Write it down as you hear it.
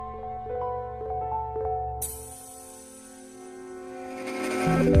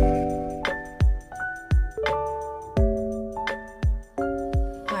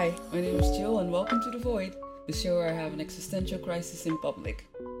the show where I have an existential crisis in public.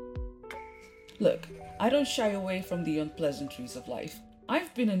 Look, I don't shy away from the unpleasantries of life.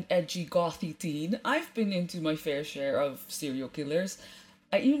 I've been an edgy, gothy teen. I've been into my fair share of serial killers.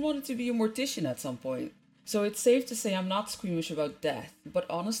 I even wanted to be a mortician at some point. So it's safe to say I'm not squeamish about death, but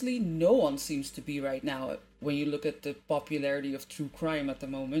honestly, no one seems to be right now. When you look at the popularity of true crime at the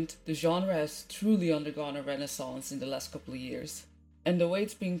moment, the genre has truly undergone a renaissance in the last couple of years. And the way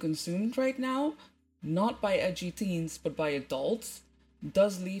it's being consumed right now, not by edgy teens, but by adults,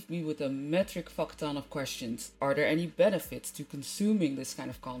 does leave me with a metric fuck ton of questions. Are there any benefits to consuming this kind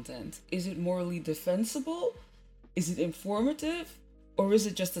of content? Is it morally defensible? Is it informative? Or is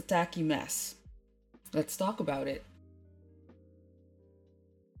it just a tacky mess? Let's talk about it.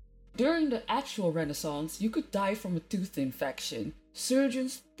 During the actual Renaissance, you could die from a tooth infection.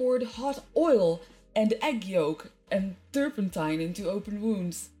 Surgeons poured hot oil and egg yolk and turpentine into open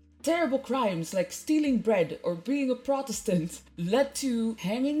wounds. Terrible crimes like stealing bread or being a Protestant led to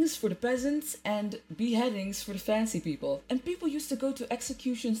hangings for the peasants and beheadings for the fancy people. And people used to go to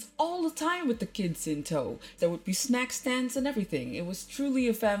executions all the time with the kids in tow. There would be snack stands and everything. It was truly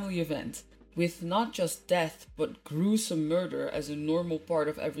a family event. With not just death, but gruesome murder as a normal part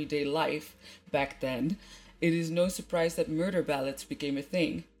of everyday life back then, it is no surprise that murder ballads became a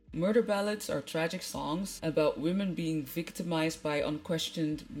thing. Murder ballads are tragic songs about women being victimized by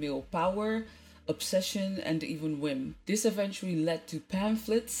unquestioned male power, obsession, and even whim. This eventually led to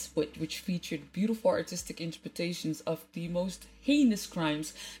pamphlets, which featured beautiful artistic interpretations of the most heinous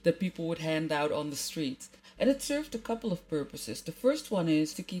crimes that people would hand out on the street. And it served a couple of purposes. The first one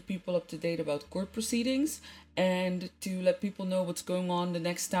is to keep people up to date about court proceedings and to let people know what's going on the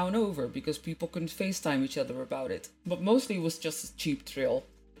next town over, because people couldn't FaceTime each other about it. But mostly it was just a cheap thrill.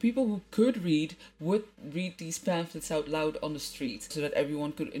 People who could read would read these pamphlets out loud on the street so that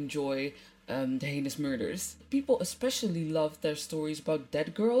everyone could enjoy the heinous murders. People especially loved their stories about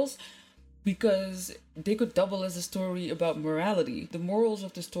dead girls because they could double as a story about morality. The morals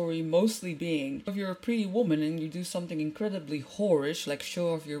of the story mostly being, if you're a pretty woman and you do something incredibly whorish, like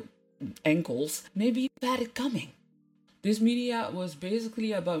show off your ankles, maybe you've had it coming. This media was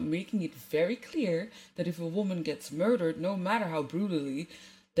basically about making it very clear that if a woman gets murdered, no matter how brutally,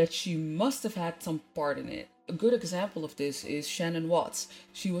 that she must have had some part in it. A good example of this is Shannon Watts.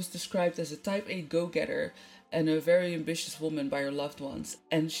 She was described as a type A go-getter and a very ambitious woman by her loved ones,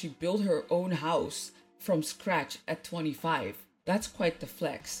 and she built her own house from scratch at 25. That's quite the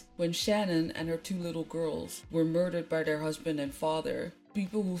flex. When Shannon and her 2 little girls were murdered by their husband and father,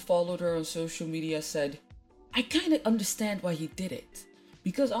 people who followed her on social media said, "I kind of understand why he did it.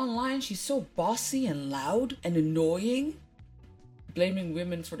 Because online she's so bossy and loud and annoying." Blaming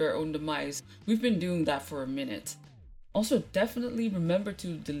women for their own demise. We've been doing that for a minute. Also, definitely remember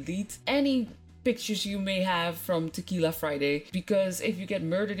to delete any pictures you may have from Tequila Friday, because if you get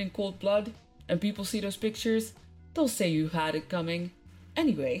murdered in cold blood and people see those pictures, they'll say you had it coming.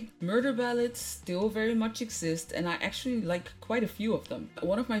 Anyway, murder ballads still very much exist, and I actually like quite a few of them.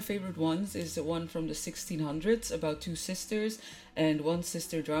 One of my favorite ones is the one from the 1600s about 2 sisters and one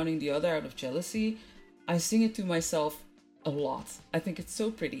sister drowning the other out of jealousy. I sing it to myself a lot. I think it's so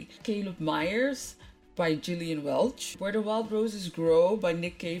pretty. Caleb Myers by Gillian Welch. Where the Wild Roses Grow by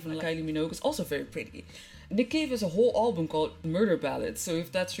Nick Cave and Kylie Minogue is also very pretty. Nick Cave has a whole album called Murder Ballads, so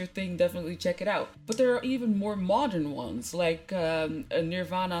if that's your thing, definitely check it out. But there are even more modern ones, like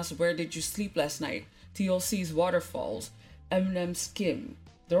Nirvana's Where Did You Sleep Last Night, TLC's Waterfalls, Eminem's Kim.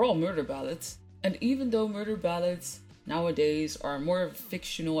 They're all murder ballads. And even though murder ballads nowadays are more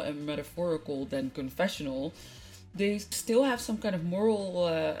fictional and metaphorical than confessional, they still have some kind of moral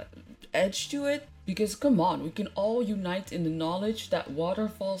edge to it. Because come on, we can all unite in the knowledge that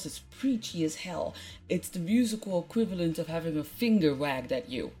Waterfalls is preachy as hell. It's the musical equivalent of having a finger wagged at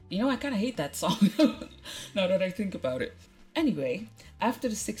you. You know, I kind of hate that song now that I think about it. Anyway, after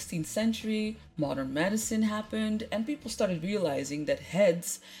the 16th century, modern medicine happened, and people started realizing that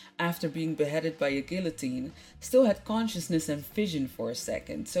heads, after being beheaded by a guillotine, still had consciousness and vision for a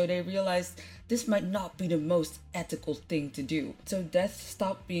second. So they realized this might not be the most ethical thing to do. So death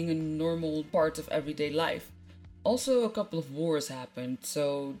stopped being a normal part of everyday life. Also, a couple of wars happened,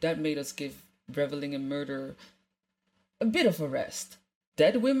 so that made us give reveling in murder a bit of a rest.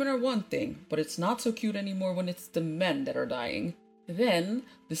 Dead women are one thing, but it's not so cute anymore when it's the men that are dying. Then,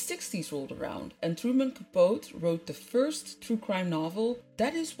 the 60s rolled around, and Truman Capote wrote the first true crime novel.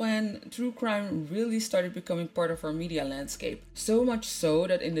 That is when true crime really started becoming part of our media landscape. So much so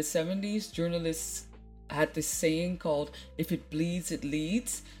that in the 70s, journalists had this saying called, "If it bleeds, it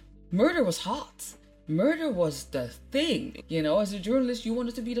leads." Murder was hot. murder was the thing. You know, as a journalist, you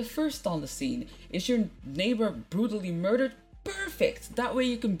wanted to be the first on the scene. Is your neighbor brutally murdered? Perfect! That way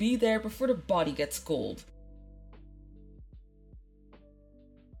you can be there before the body gets cold.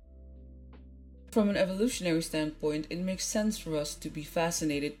 From an evolutionary standpoint, it makes sense for us to be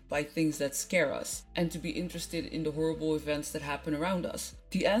fascinated by things that scare us and to be interested in the horrible events that happen around us.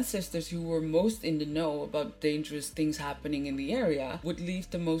 The ancestors who were most in the know about dangerous things happening in the area would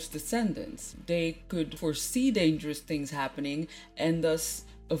leave the most descendants. They could foresee dangerous things happening and thus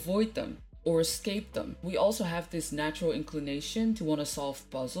avoid them or escape them. We also have this natural inclination to want to solve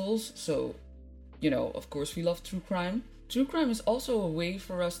puzzles, so, of course we love true crime. True crime is also a way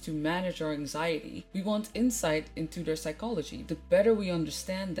for us to manage our anxiety. We want insight into their psychology. The better we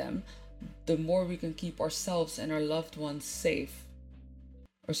understand them, the more we can keep ourselves and our loved ones safe.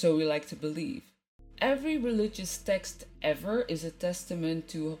 Or so we like to believe. Every religious text ever is a testament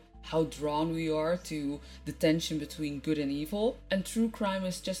to how drawn we are to the tension between good and evil, and true crime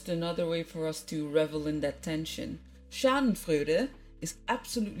is just another way for us to revel in that tension. Schadenfreude is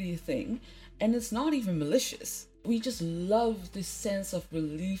absolutely a thing, and it's not even malicious. We just love this sense of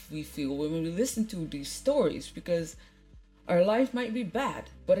relief we feel when we listen to these stories, because our life might be bad,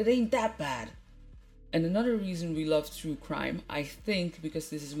 but it ain't that bad. And another reason we love true crime, I think, because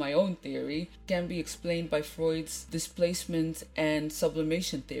this is my own theory, can be explained by Freud's displacement and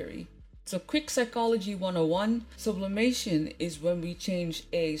sublimation theory. So quick psychology 101, sublimation is when we change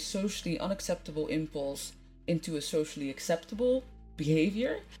a socially unacceptable impulse into a socially acceptable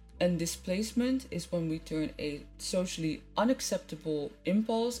behavior. And displacement is when we turn a socially unacceptable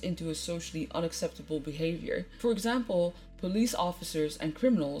impulse into a socially unacceptable behavior. For example, police officers and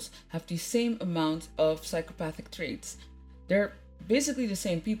criminals have the same amount of psychopathic traits. They're basically the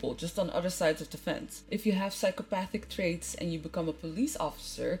same people, just on other sides of the fence. If you have psychopathic traits and you become a police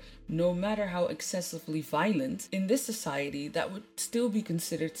officer, no matter how excessively violent, in this society that would still be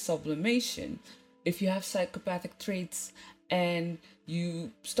considered sublimation. If you have psychopathic traits and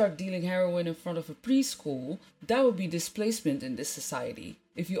you start dealing heroin in front of a preschool, that would be displacement in this society.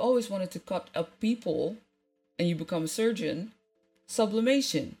 If you always wanted to cut up people and you become a surgeon,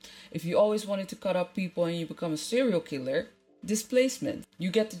 sublimation. If you always wanted to cut up people and you become a serial killer, displacement. You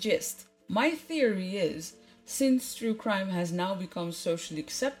get the gist. My theory is, since true crime has now become socially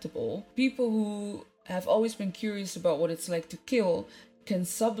acceptable, people who have always been curious about what it's like to kill can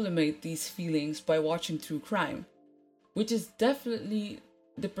sublimate these feelings by watching true crime, which is definitely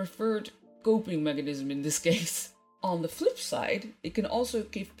the preferred coping mechanism in this case. On the flip side, it can also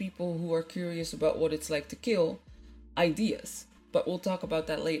give people who are curious about what it's like to kill ideas, but we'll talk about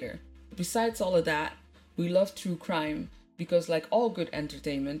that later. Besides all of that, we love true crime because, like all good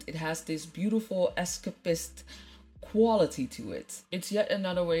entertainment, it has this beautiful escapist quality to it. It's yet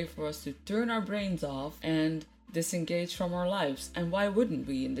another way for us to turn our brains off and disengage from our lives, and why wouldn't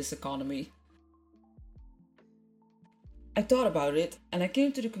we in this economy? I thought about it and I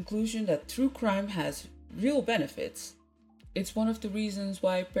came to the conclusion that true crime has real benefits. It's one of the reasons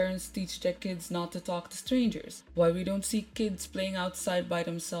why parents teach their kids not to talk to strangers, why we don't see kids playing outside by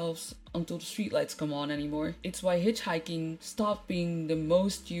themselves until the streetlights come on anymore. It's why hitchhiking stopped being the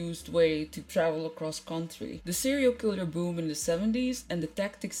most used way to travel across country. The serial killer boom in the 70s and the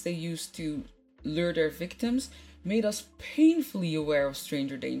tactics they used to lure their victims made us painfully aware of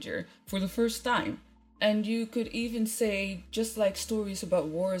stranger danger for the first time. And you could even say, just like stories about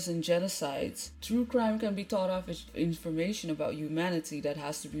wars and genocides, true crime can be thought of as information about humanity that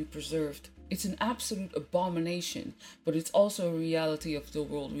has to be preserved. It's an absolute abomination, but it's also a reality of the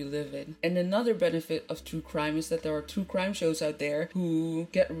world we live in. And another benefit of true crime is that there are true crime shows out there who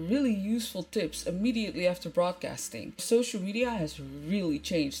get really useful tips immediately after broadcasting. Social media has really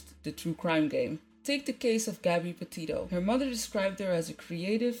changed the true crime game. Take the case of Gabby Petito. Her mother described her as a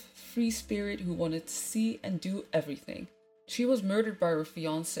creative, free spirit who wanted to see and do everything. She was murdered by her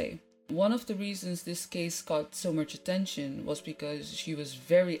fiancé. One of the reasons this case got so much attention was because she was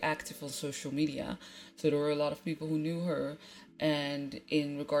very active on social media. So there were a lot of people who knew her. And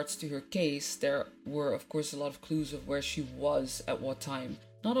in regards to her case, there were of course a lot of clues of where she was at what time.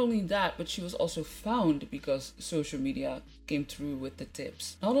 Not only that, but she was also found because social media came through with the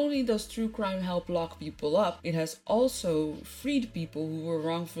tips. Not only does true crime help lock people up, it has also freed people who were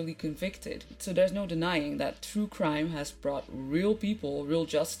wrongfully convicted. So there's no denying that true crime has brought real people real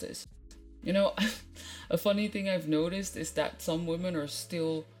justice. You know, a funny thing I've noticed is that some women are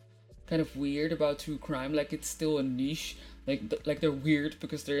still kind of weird about true crime, like it's still a niche. Like they're weird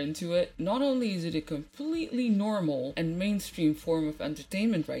because they're into it. Not only is it a completely normal and mainstream form of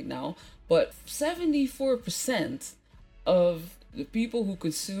entertainment right now, but 74% of The people who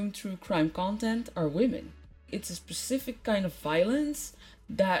consume true crime content are women. It's a specific kind of violence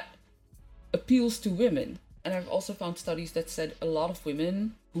that appeals to women. And I've also found studies that said a lot of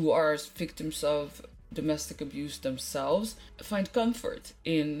women who are victims of domestic abuse themselves find comfort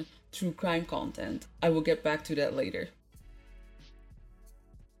in true crime content. I will get back to that later.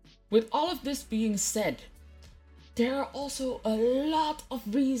 With all of this being said, there are also a lot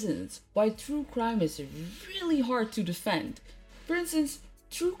of reasons why true crime is really hard to defend. For instance,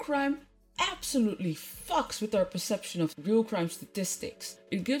 true crime absolutely fucks with our perception of real crime statistics.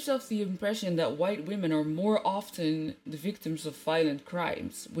 It gives off the impression that white women are more often the victims of violent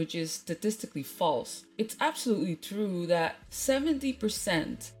crimes, which is statistically false. It's absolutely true that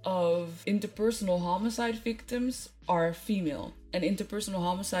 70% of interpersonal homicide victims are female. And interpersonal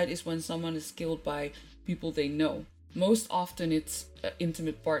homicide is when someone is killed by people they know. Most often it's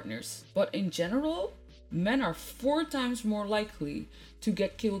intimate partners. But in general, men are 4 times more likely to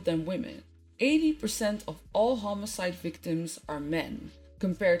get killed than women. 80% of all homicide victims are men,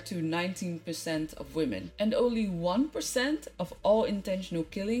 compared to 19% of women. And only 1% of all intentional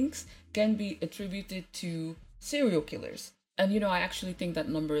killings can be attributed to serial killers. And I actually think that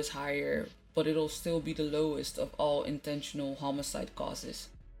number is higher, but it'll still be the lowest of all intentional homicide causes.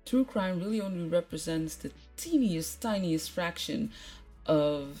 True crime really only represents the tiniest fraction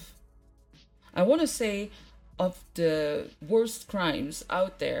of, I want to say, of the worst crimes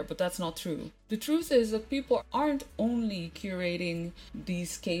out there, but that's not true. The truth is that people aren't only curating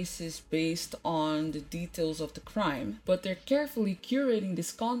these cases based on the details of the crime, but they're carefully curating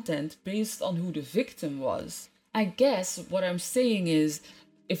this content based on who the victim was. I guess what I'm saying is,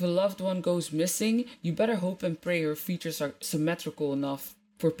 if a loved one goes missing, you better hope and pray her features are symmetrical enough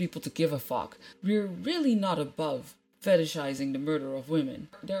for people to give a fuck. We're really not above fetishizing the murder of women.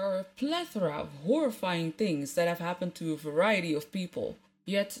 There are a plethora of horrifying things that have happened to a variety of people.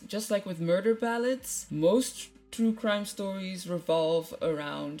 Yet, just like with murder ballads, most true crime stories revolve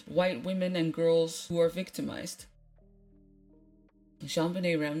around white women and girls who are victimized.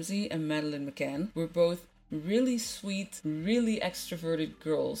 JonBenet Ramsey and Madeleine McCann were both really sweet, really extroverted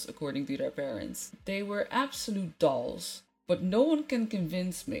girls, according to their parents. They were absolute dolls. But no one can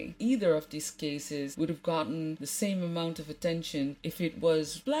convince me either of these cases would have gotten the same amount of attention if it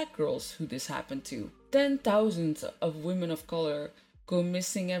was black girls who this happened to. 10,000 of women of color go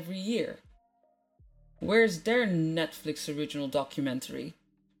missing every year. Where's their Netflix original documentary?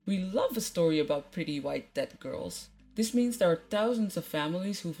 We love a story about pretty white dead girls. This means there are thousands of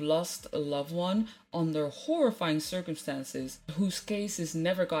families who've lost a loved one under horrifying circumstances, whose cases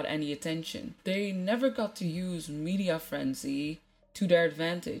never got any attention. They never got to use media frenzy to their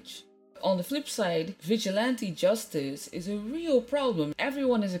advantage. On the flip side, vigilante justice is a real problem.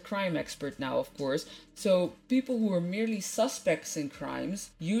 Everyone is a crime expert now, of course, so people who are merely suspects in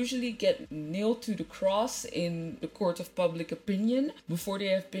crimes usually get nailed to the cross in the court of public opinion before they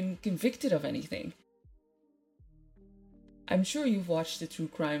have been convicted of anything. I'm sure you've watched a true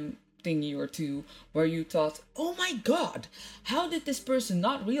crime thingy or two where you thought, oh my god, how did this person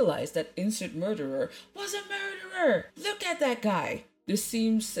not realize that insert murderer was a murderer? Look at that guy. This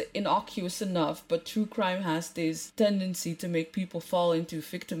seems innocuous enough, but true crime has this tendency to make people fall into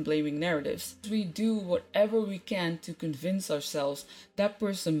victim-blaming narratives. We do whatever we can to convince ourselves that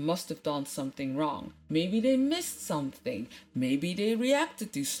person must have done something wrong. Maybe they missed something. Maybe they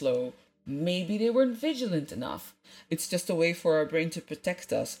reacted too slow. Maybe they weren't vigilant enough. It's just a way for our brain to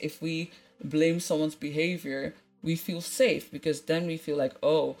protect us. If we blame someone's behavior, we feel safe because then we feel like,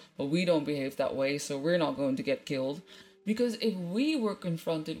 oh, well, we don't behave that way, so we're not going to get killed. Because if we were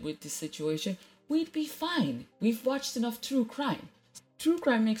confronted with this situation, we'd be fine. We've watched enough true crime. True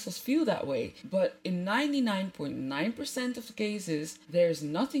crime makes us feel that way. But in 99.9% of the cases, there's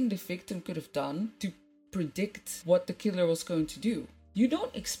nothing the victim could have done to predict what the killer was going to do. You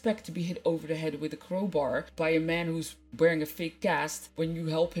don't expect to be hit over the head with a crowbar by a man who's wearing a fake cast when you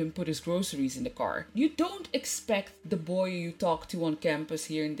help him put his groceries in the car. You don't expect the boy you talk to on campus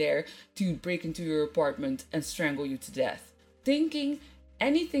here and there to break into your apartment and strangle you to death. Thinking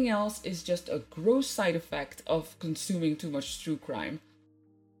anything else is just a gross side effect of consuming too much true crime.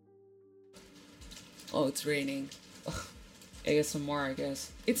 Oh, it's raining. Ugh. ASMR, I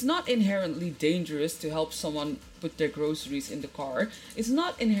guess. It's not inherently dangerous to help someone put their groceries in the car. It's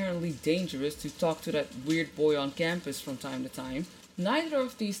not inherently dangerous to talk to that weird boy on campus from time to time. Neither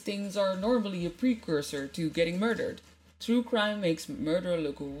of these things are normally a precursor to getting murdered. True crime makes murder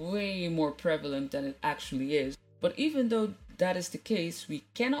look way more prevalent than it actually is. But even though that is the case, we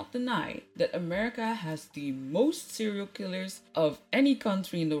cannot deny that America has the most serial killers of any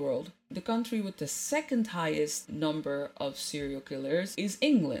country in the world. The country with the second highest number of serial killers is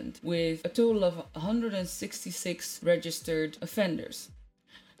England, with a total of 166 registered offenders.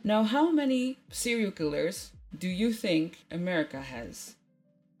 Now, how many serial killers do you think America has?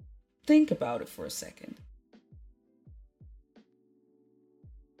 Think about it for a second.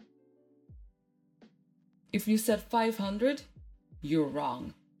 If you said 500, you're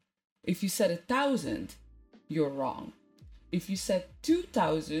wrong. If you said 1,000, you're wrong. If you said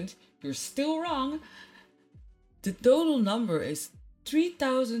 2,000, you're still wrong. The total number is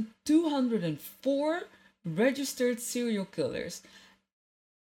 3,204 registered serial killers.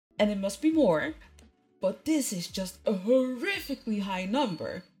 And it must be more, but this is just a horrifically high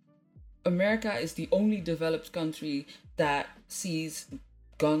number. America is the only developed country that sees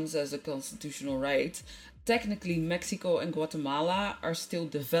guns as a constitutional right. Technically, Mexico and Guatemala are still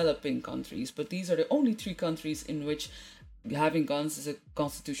developing countries, but these are the only 3 countries in which having guns is a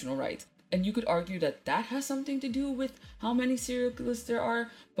constitutional right. And you could argue that that has something to do with how many serial killers there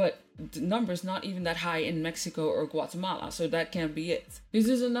are, but the number's not even that high in Mexico or Guatemala, so that can't be it. This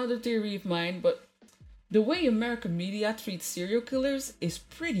is another theory of mine, but the way American media treats serial killers is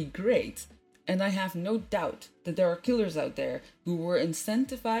pretty great. And I have no doubt that there are killers out there who were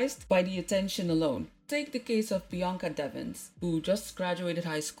incentivized by the attention alone. Take the case of Bianca Devins, who just graduated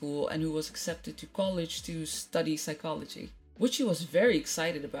high school and who was accepted to college to study psychology, which she was very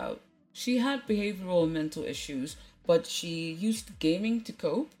excited about. She had behavioral and mental issues, but she used gaming to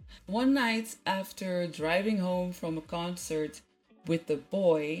cope. One night after driving home from a concert with the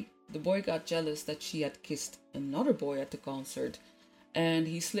boy got jealous that she had kissed another boy at the concert, and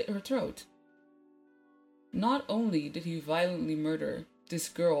he slit her throat. Not only did he violently murder this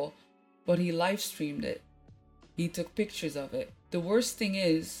girl, but he live streamed it. He took pictures of it. The worst thing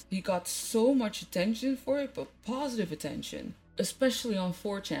is, he got so much attention for it, but positive attention, especially on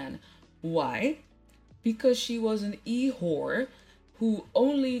 4chan. Why? Because she was an e-whore who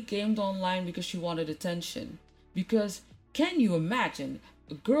only gamed online because she wanted attention. Because can you imagine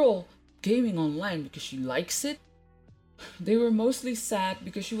a girl gaming online because she likes it? They were mostly sad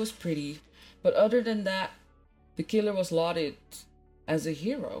because she was pretty, but other than that, the killer was lauded as a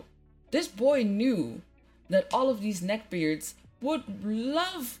hero. This boy knew that all of these neckbeards would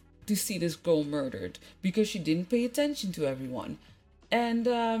love to see this girl murdered because she didn't pay attention to everyone.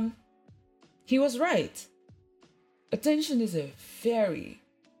 And he was right. Attention is a very,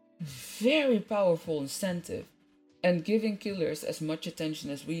 very powerful incentive. And giving killers as much attention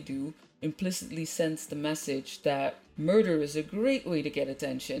as we do implicitly sends the message that murder is a great way to get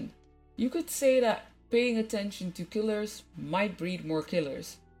attention. You could say that paying attention to killers might breed more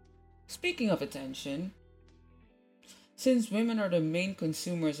killers. Speaking of attention, since women are the main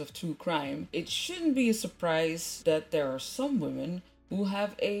consumers of true crime, it shouldn't be a surprise that there are some women who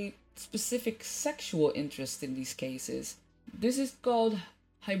have a specific sexual interest in these cases. This is called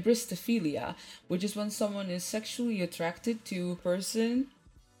hybristophilia, which is when someone is sexually attracted to a person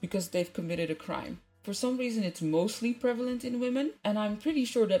because they've committed a crime. For some reason, it's mostly prevalent in women, and I'm pretty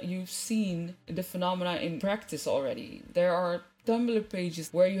sure that you've seen the phenomena in practice already. There are Tumblr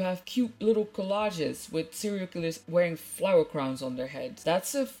pages where you have cute little collages with serial killers wearing flower crowns on their heads.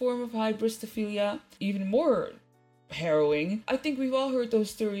 That's a form of hybristophilia. Even more harrowing, I think we've all heard those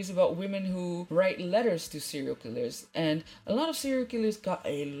stories about women who write letters to serial killers, and a lot of serial killers got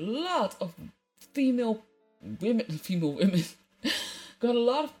a lot of female women got a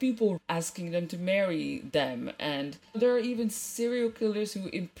lot of people asking them to marry them, and there are even serial killers who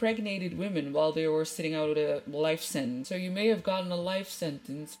impregnated women while they were sitting out a life sentence. So you may have gotten a life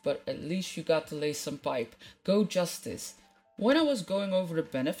sentence, but at least you got to lay some pipe. Go justice. When I was going over the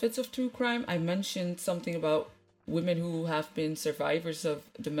benefits of true crime, I mentioned something about women who have been survivors of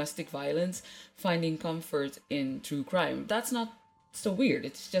domestic violence finding comfort in true crime. That's not so weird.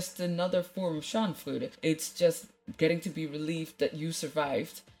 It's just another form of schadenfreude. It's just getting to be relieved that you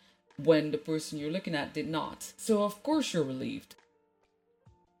survived when the person you're looking at did not. So of course you're relieved.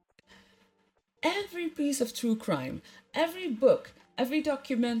 Every piece of true crime, every book, every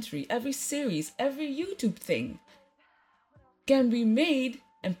documentary, every series, every YouTube thing can be made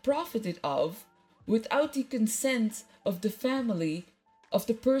and profited of without the consent of the family of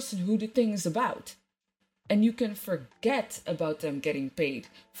the person who the thing is about. And you can forget about them getting paid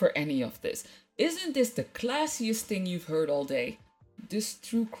for any of this. Isn't this the classiest thing you've heard all day? This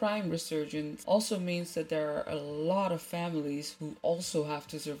true crime resurgence also means that there are a lot of families who also have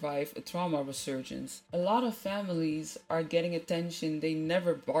to survive a trauma resurgence. A lot of families are getting attention they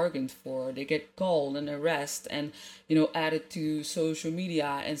never bargained for. They get called and arrested and, added to social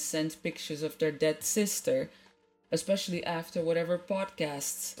media and sent pictures of their dead sister, especially after whatever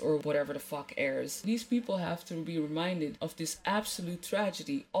podcasts or whatever the fuck airs. These people have to be reminded of this absolute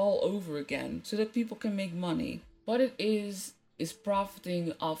tragedy all over again so that people can make money. What it is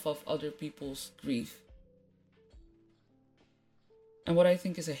profiting off of other people's grief. And what I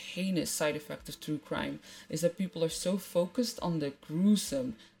think is a heinous side effect of true crime is that people are so focused on the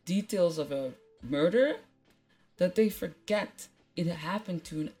gruesome details of a murder that they forget it happened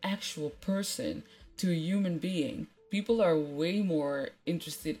to an actual person, to a human being. People are way more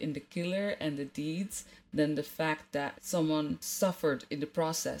interested in the killer and the deeds than the fact that someone suffered in the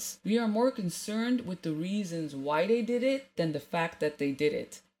process. We are more concerned with the reasons why they did it than the fact that they did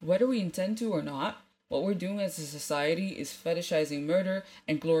it. Whether we intend to or not, what we're doing as a society is fetishizing murder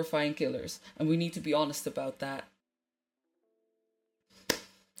and glorifying killers, and we need to be honest about that.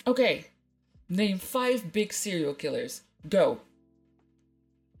 Okay, name 5 big serial killers. Go.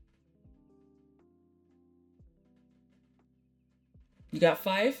 You got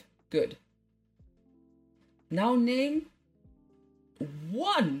 5? Good. Now name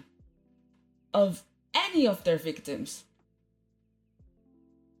one of any of their victims.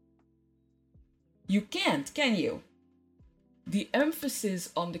 You can't, can you? The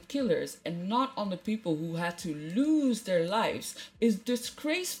emphasis on the killers and not on the people who had to lose their lives is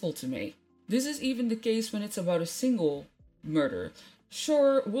disgraceful to me. This is even the case when it's about a single murder.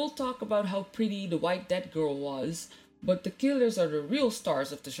 Sure, we'll talk about how pretty the white dead girl was, but the killers are the real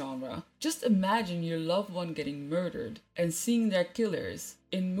stars of the genre. Just imagine your loved one getting murdered and seeing their killers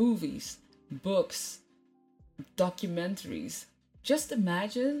in movies, books, documentaries. Just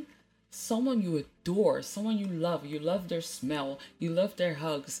imagine someone you adore, someone you love their smell, you love their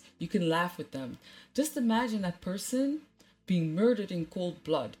hugs, you can laugh with them. Just imagine that person being murdered in cold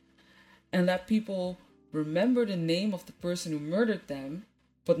blood and that people remember the name of the person who murdered them,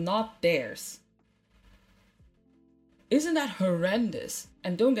 but not theirs. Isn't that horrendous?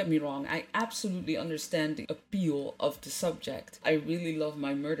 And don't get me wrong, I absolutely understand the appeal of the subject. I really love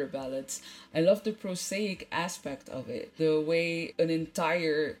my murder ballads. I love the prosaic aspect of it. The way an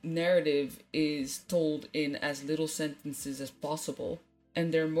entire narrative is told in as little sentences as possible.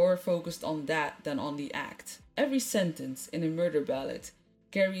 And they're more focused on that than on the act. Every sentence in a murder ballad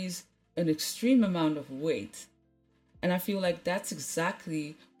carries an extreme amount of weight. And I feel like that's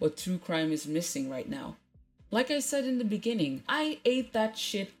exactly what true crime is missing right now. Like I said in the beginning, I ate that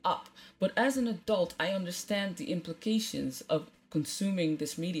shit up. But as an adult, I understand the implications of consuming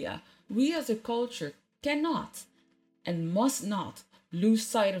this media. We as a culture cannot and must not lose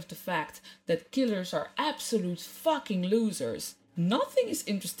sight of the fact that killers are absolute fucking losers. Nothing is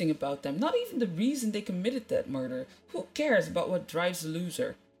interesting about them, not even the reason they committed that murder. Who cares about what drives a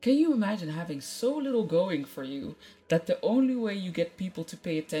loser? Can you imagine having so little going for you that the only way you get people to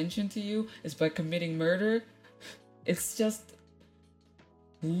pay attention to you is by committing murder? It's just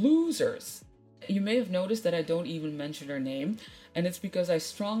losers. You may have noticed that I don't even mention their name, and it's because I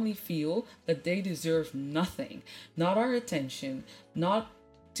strongly feel that they deserve nothing. Not our attention, not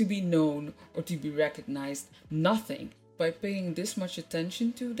to be known or to be recognized, nothing. By paying this much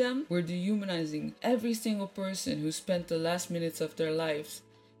attention to them, we're dehumanizing every single person who spent the last minutes of their lives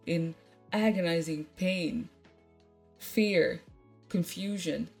in agonizing pain, fear,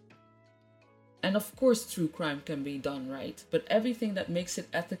 confusion. And of course, true crime can be done right, but everything that makes it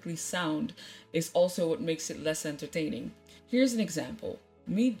ethically sound is also what makes it less entertaining. Here's an example.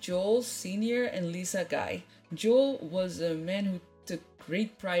 Meet Joel Sr. and Lisa Guy. Joel was a man who took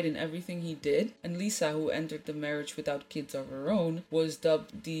great pride in everything he did, and Lisa, who entered the marriage without kids of her own, was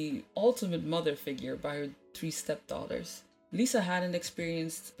dubbed the ultimate mother figure by her 3 stepdaughters. Lisa hadn't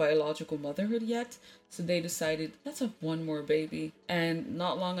experienced biological motherhood yet, so they decided, let's have one more baby. And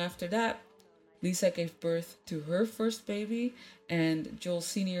not long after that, Lisa gave birth to her first baby and Joel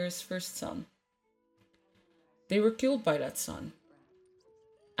Sr.'s first son. They were killed by that son.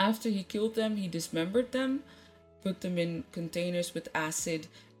 After he killed them, he dismembered them, put them in containers with acid,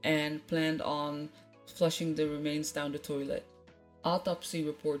 and planned on flushing the remains down the toilet. Autopsy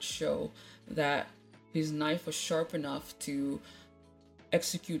reports show that his knife was sharp enough to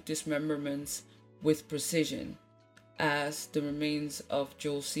execute dismemberments with precision, as the remains of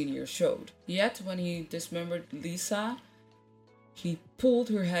Joel Sr. showed. Yet, when he dismembered Lisa, he pulled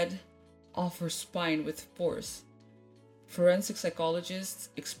her head off her spine with force. Forensic psychologists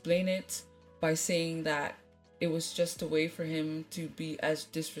explain it by saying that it was just a way for him to be as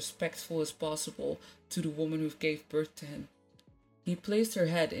disrespectful as possible to the woman who gave birth to him. He placed her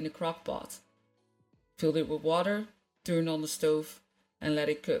head in a crock pot, filled it with water, turned on the stove, and let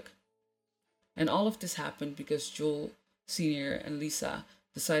it cook. And all of this happened because Joel Sr. and Lisa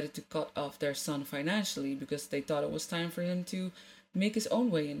decided to cut off their son financially because they thought it was time for him to make his own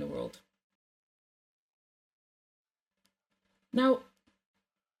way in the world. Now,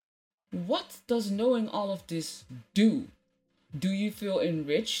 what does knowing all of this do? Do you feel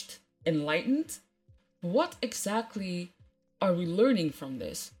enriched, enlightened? What exactly are we learning from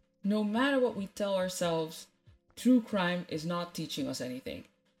this? No matter what we tell ourselves, true crime is not teaching us anything.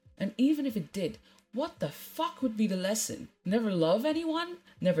 And even if it did, what the fuck would be the lesson? Never love anyone?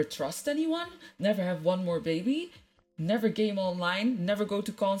 Never trust anyone? Never have one more baby? Never game online? Never go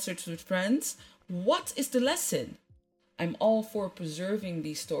to concerts with friends? What is the lesson? I'm all for preserving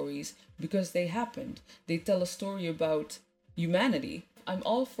these stories because they happened. They tell a story about humanity. I'm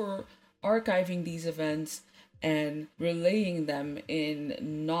all for archiving these events and relaying them in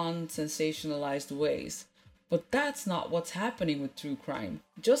non-sensationalized ways. But that's not what's happening with true crime.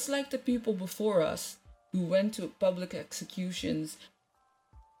 Just like the people before us who went to public executions,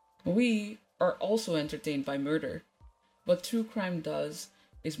 we are also entertained by murder. What true crime does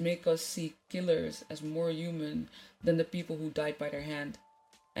is make us see killers as more human than the people who died by their hand.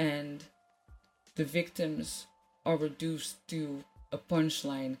 And the victims are reduced to a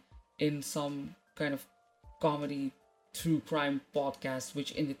punchline in some kind of comedy true crime podcast,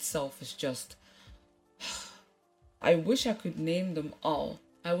 which in itself is just... I wish I could name them all.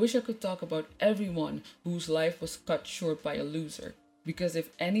 I wish I could talk about everyone whose life was cut short by a loser. Because if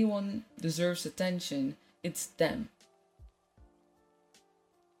anyone deserves attention, it's them.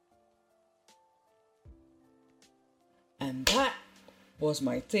 And that was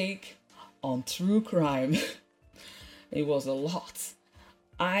my take on true crime. It was a lot.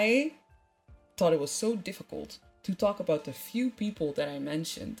 I thought it was so difficult to talk about the few people that I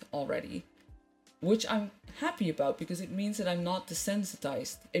mentioned already, which I'm happy about because it means that I'm not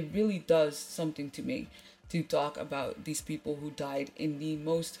desensitized. It really does something to me to talk about these people who died in the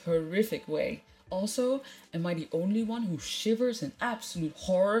most horrific way. Also, am I the only one who shivers in absolute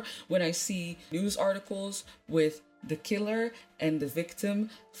horror when I see news articles with the killer and the victim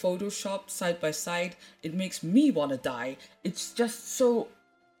photoshopped side by side? It makes me want to die. It's just so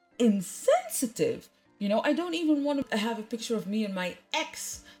insensitive. You know, I don't even want to have a picture of me and my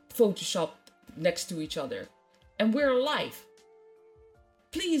ex photoshopped next to each other. And we're alive.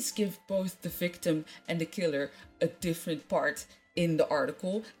 Please give both the victim and the killer a different part in the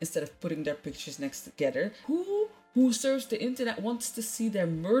article instead of putting their pictures next together. Who surfs the internet wants to see their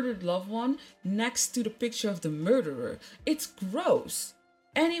murdered loved one next to the picture of the murderer? It's gross.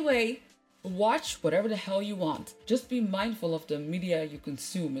 Anyway, watch whatever the hell you want. Just be mindful of the media you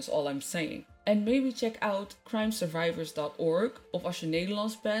consume is all I'm saying. En maybe check out crimesurvivors.org of als je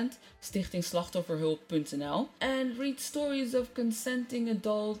Nederlands bent, stichtingslachtofferhulp.nl, and read stories of consenting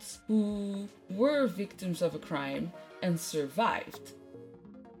adults who were victims of a crime and survived.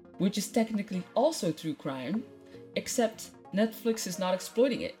 Which is technically also true crime, except Netflix is not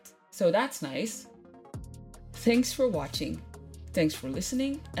exploiting it. So that's nice. Thanks for watching. Thanks for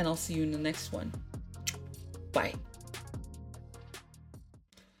listening, and I'll see you in the next one. Bye.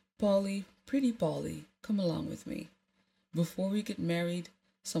 Polly, pretty Polly, come along with me. Before we get married,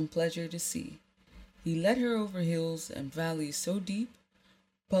 some pleasure to see. He led her over hills and valleys so deep,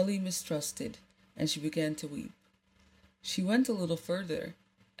 Polly mistrusted, and she began to weep. She went a little further,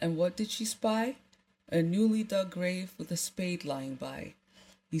 and what did she spy? A newly dug grave with a spade lying by.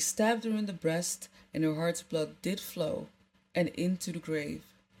 He stabbed her in the breast, and her heart's blood did flow, and into the grave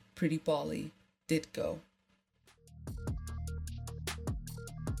pretty Polly did go.